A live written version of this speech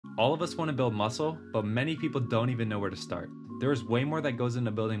All of us want to build muscle, but many people don't even know where to start. There is way more that goes into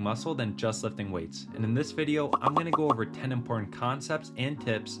building muscle than just lifting weights, and in this video, I'm going to go over 10 important concepts and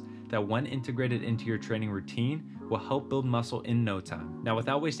tips that when integrated into your training routine will help build muscle in no time. Now,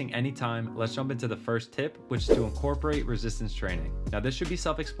 without wasting any time, let's jump into the first tip, which is to incorporate resistance training. Now, this should be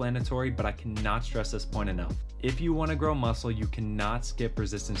self-explanatory, but I cannot stress this point enough. If you want to grow muscle, you cannot skip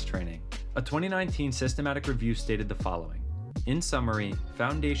resistance training. A 2019 systematic review stated the following. In summary,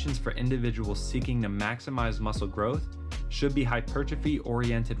 foundations for individuals seeking to maximize muscle growth should be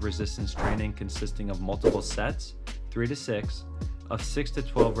hypertrophy-oriented resistance training consisting of multiple sets, 3 to 6, of 6 to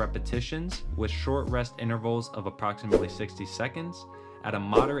 12 repetitions with short rest intervals of approximately 60 seconds at a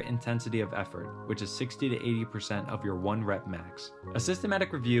moderate intensity of effort, which is 60 to 80% of your 1 rep max. A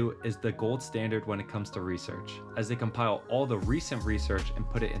systematic review is the gold standard when it comes to research, as they compile all the recent research and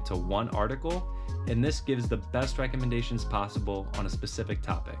put it into one article, and this gives the best recommendations possible on a specific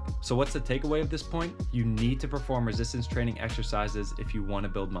topic. So what's the takeaway of this point? You need to perform resistance training exercises if you want to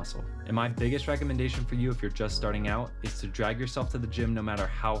build muscle. And my biggest recommendation for you if you're just starting out is to drag yourself to the gym no matter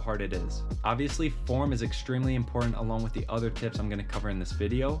how hard it is. Obviously, form is extremely important along with the other tips I'm going to cover in this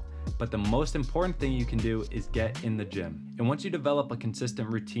video, but the most important thing you can do is get in the gym. And once you develop a consistent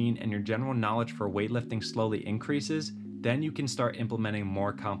routine and your general knowledge for weightlifting slowly increases, then you can start implementing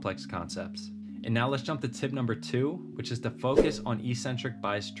more complex concepts. And now let's jump to tip number 2, which is to focus on eccentric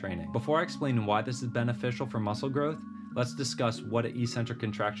bias training. Before I explain why this is beneficial for muscle growth, let's discuss what an eccentric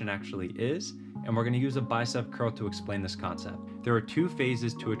contraction actually is, and we're going to use a bicep curl to explain this concept. There are 2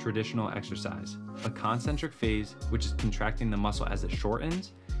 phases to a traditional exercise. A concentric phase, which is contracting the muscle as it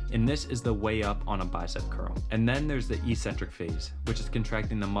shortens, and this is the way up on a bicep curl. And then there's the eccentric phase, which is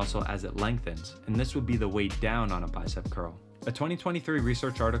contracting the muscle as it lengthens, and this would be the way down on a bicep curl. A 2023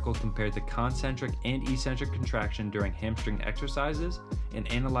 research article compared the concentric and eccentric contraction during hamstring exercises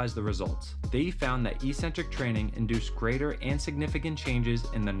and analyzed the results. They found that eccentric training induced greater and significant changes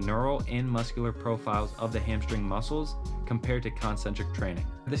in the neural and muscular profiles of the hamstring muscles compared to concentric training.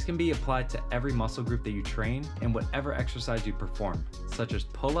 This can be applied to every muscle group that you train and whatever exercise you perform, such as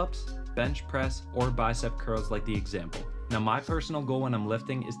pull-ups, bench press, or bicep curls like the example. Now, my personal goal when I'm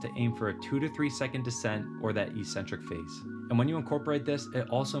lifting is to aim for a 2 to 3 second descent or that eccentric phase. And when you incorporate this, it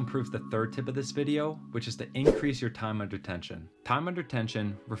also improves the third tip of this video, which is to increase your time under tension. Time under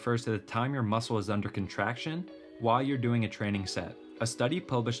tension refers to the time your muscle is under contraction while you're doing a training set. A study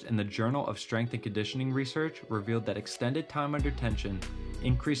published in the Journal of Strength and Conditioning Research revealed that extended time under tension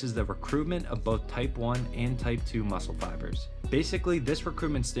increases the recruitment of both type 1 and type 2 muscle fibers. Basically, this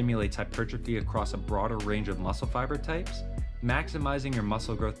recruitment stimulates hypertrophy across a broader range of muscle fiber types, maximizing your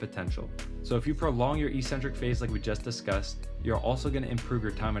muscle growth potential. So if you prolong your eccentric phase like we just discussed, you're also going to improve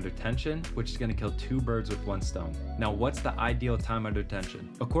your time under tension, which is going to kill 2 birds with 1 stone. Now, what's the ideal time under tension?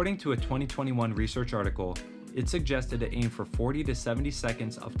 According to a 2021 research article, it suggested to aim for 40 to 70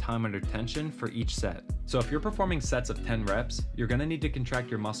 seconds of time under tension for each set. So if you're performing sets of 10 reps, you're going to need to contract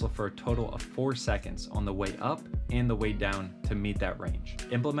your muscle for a total of 4 seconds on the way up and the way down to meet that range.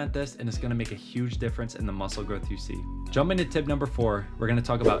 Implement this and it's going to make a huge difference in the muscle growth you see. Jumping to tip number 4, we're going to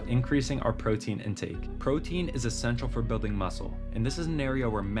talk about increasing our protein intake. Protein is essential for building muscle, and this is an area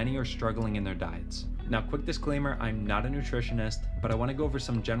where many are struggling in their diets. Now, quick disclaimer, I'm not a nutritionist, but I want to go over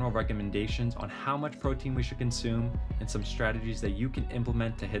some general recommendations on how much protein we should consume and some strategies that you can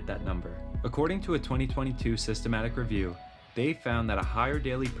implement to hit that number. According to a 2022 systematic review, they found that a higher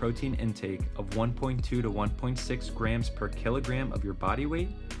daily protein intake of 1.2 to 1.6 grams per kilogram of your body weight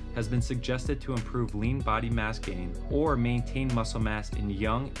has been suggested to improve lean body mass gain or maintain muscle mass in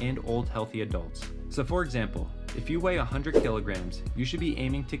young and old healthy adults. So for example, if you weigh 100 kilograms, you should be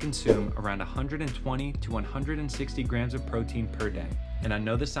aiming to consume around 120 to 160 grams of protein per day. And I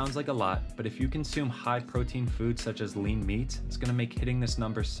know this sounds like a lot, but if you consume high protein foods such as lean meats, it's going to make hitting this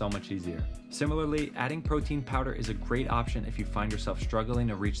number so much easier. Similarly, adding protein powder is a great option if you find yourself struggling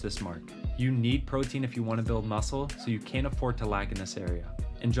to reach this mark. You need protein if you want to build muscle, so you can't afford to lack in this area.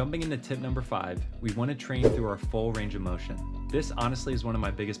 And jumping into tip number 5, we want to train through our full range of motion. This honestly is one of my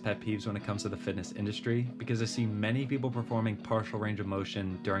biggest pet peeves when it comes to the fitness industry because I see many people performing partial range of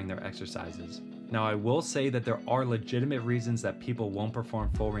motion during their exercises. Now, I will say that there are legitimate reasons that people won't perform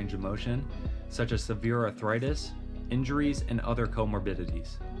full range of motion, such as severe arthritis, injuries, and other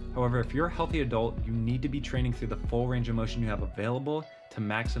comorbidities. However, if you're a healthy adult, you need to be training through the full range of motion you have available to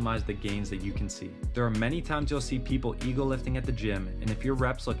maximize the gains that you can see. There are many times you'll see people ego lifting at the gym, and if your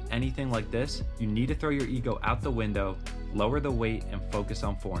reps look anything like this, you need to throw your ego out the window, lower the weight, and focus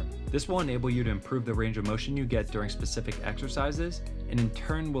on form. This will enable you to improve the range of motion you get during specific exercises, and in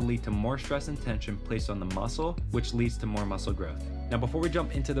turn will lead to more stress and tension placed on the muscle, which leads to more muscle growth. Now before we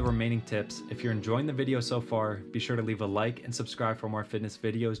jump into the remaining tips, if you're enjoying the video so far, be sure to leave a like and subscribe for more fitness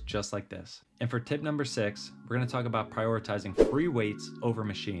videos just like this. And for tip number 6, we're going to talk about prioritizing free weights over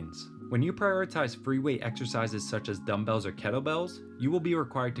machines. When you prioritize free weight exercises such as dumbbells or kettlebells, you will be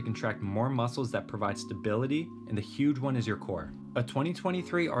required to contract more muscles that provide stability, and the huge one is your core. A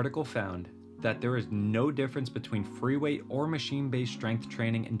 2023 article found that there is no difference between free weight or machine-based strength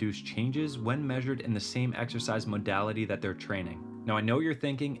training induced changes when measured in the same exercise modality that they're training. Now I know you're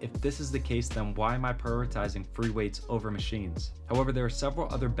thinking, if this is the case, then why am I prioritizing free weights over machines? However, there are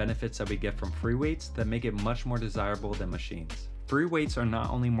several other benefits that we get from free weights that make it much more desirable than machines. Free weights are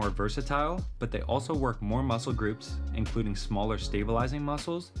not only more versatile, but they also work more muscle groups, including smaller stabilizing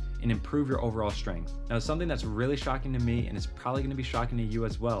muscles, and improve your overall strength. Now, something that's really shocking to me, and is probably going to be shocking to you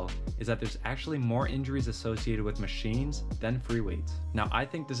as well, is that there's actually more injuries associated with machines than free weights. Now, I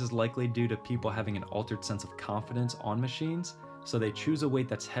think this is likely due to people having an altered sense of confidence on machines, so they choose a weight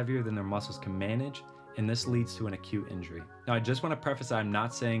that's heavier than their muscles can manage, and this leads to an acute injury. Now, I just want to preface that I'm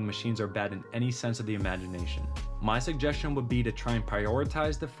not saying machines are bad in any sense of the imagination. My suggestion would be to try and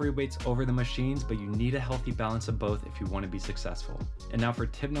prioritize the free weights over the machines, but you need a healthy balance of both if you want to be successful. And now for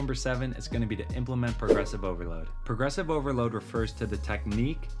tip number 7, it's going to be to implement progressive overload. Progressive overload refers to the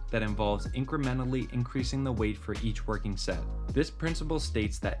technique that involves incrementally increasing the weight for each working set. This principle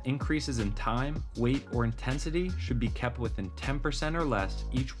states that increases in time, weight, or intensity should be kept within 10% or less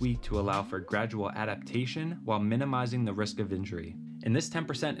each week to allow for gradual adaptation while minimizing the risk of injury. And this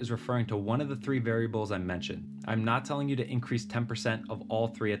 10% is referring to one of the 3 variables I mentioned. I'm not telling you to increase 10% of all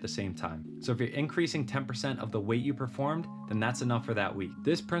 3 at the same time. So if you're increasing 10% of the weight you performed, then that's enough for that week.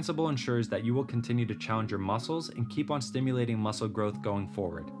 This principle ensures that you will continue to challenge your muscles and keep on stimulating muscle growth going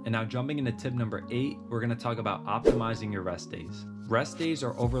forward. And now jumping into tip number 8, we're going to talk about optimizing your rest days. Rest days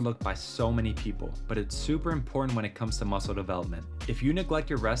are overlooked by so many people, but it's super important when it comes to muscle development. If you neglect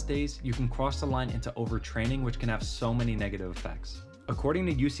your rest days, you can cross the line into overtraining, which can have so many negative effects. According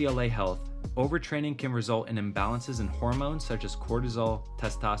to UCLA Health, overtraining can result in imbalances in hormones such as cortisol,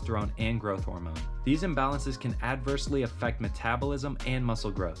 testosterone, and growth hormone. These imbalances can adversely affect metabolism and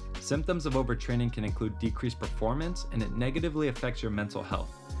muscle growth. Symptoms of overtraining can include decreased performance, and it negatively affects your mental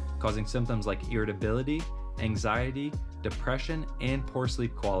health, causing symptoms like irritability, anxiety, depression, and poor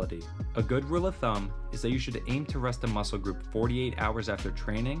sleep quality. A good rule of thumb is that you should aim to rest a muscle group 48 hours after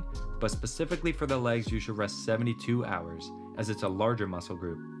training, but specifically for the legs, you should rest 72 hours, as it's a larger muscle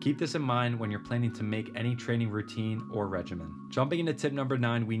group. Keep this in mind when you're planning to make any training routine or regimen. Jumping into tip number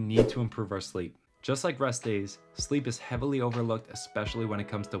 9, we need to improve our sleep. Just like rest days, sleep is heavily overlooked, especially when it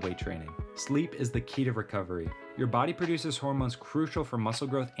comes to weight training. Sleep is the key to recovery. Your body produces hormones crucial for muscle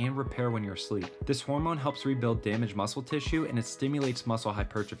growth and repair when you're asleep. This hormone helps rebuild damaged muscle tissue, and it stimulates muscle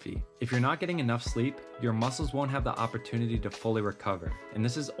hypertrophy. If you're not getting enough sleep, your muscles won't have the opportunity to fully recover, and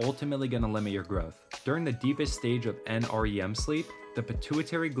this is ultimately going to limit your growth. During the deepest stage of NREM sleep, the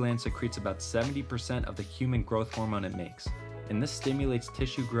pituitary gland secretes about 70% of the human growth hormone it makes, and this stimulates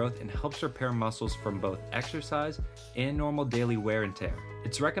tissue growth and helps repair muscles from both exercise and normal daily wear and tear.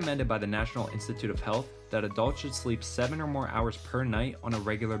 It's recommended by the National Institute of Health that adults should sleep 7 or more hours per night on a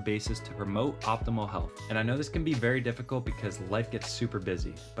regular basis to promote optimal health. And I know this can be very difficult because life gets super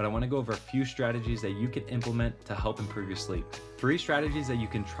busy, but I want to go over a few strategies that you can implement to help improve your sleep. 3 strategies that you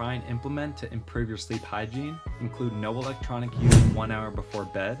can try and implement to improve your sleep hygiene include no electronic use 1 hour before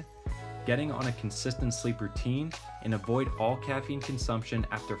bed, getting on a consistent sleep routine, and avoid all caffeine consumption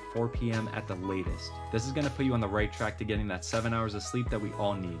after 4 p.m. at the latest. This is going to put you on the right track to getting that 7 hours of sleep that we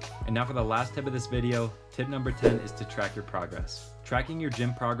all need. And now for the last tip of this video, tip number 10 is to track your progress. Tracking your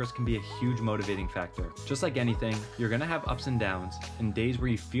gym progress can be a huge motivating factor. Just like anything, you're going to have ups and downs, and days where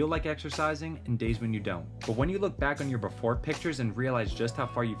you feel like exercising and days when you don't. But when you look back on your before pictures and realize just how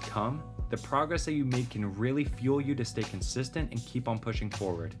far you've come, the progress that you made can really fuel you to stay consistent and keep on pushing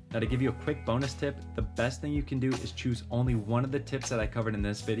forward. Now, to give you a quick bonus tip, the best thing you can do is choose only one of the tips that I covered in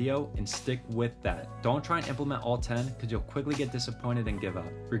this video and stick with that. Don't try and implement all 10 because you'll quickly get disappointed and give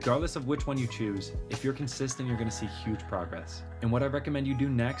up. Regardless of which one you choose, if you're consistent, you're gonna see huge progress. And what I recommend you do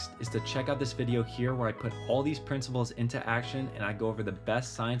next is to check out this video here where I put all these principles into action and I go over the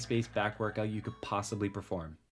best science-based back workout you could possibly perform.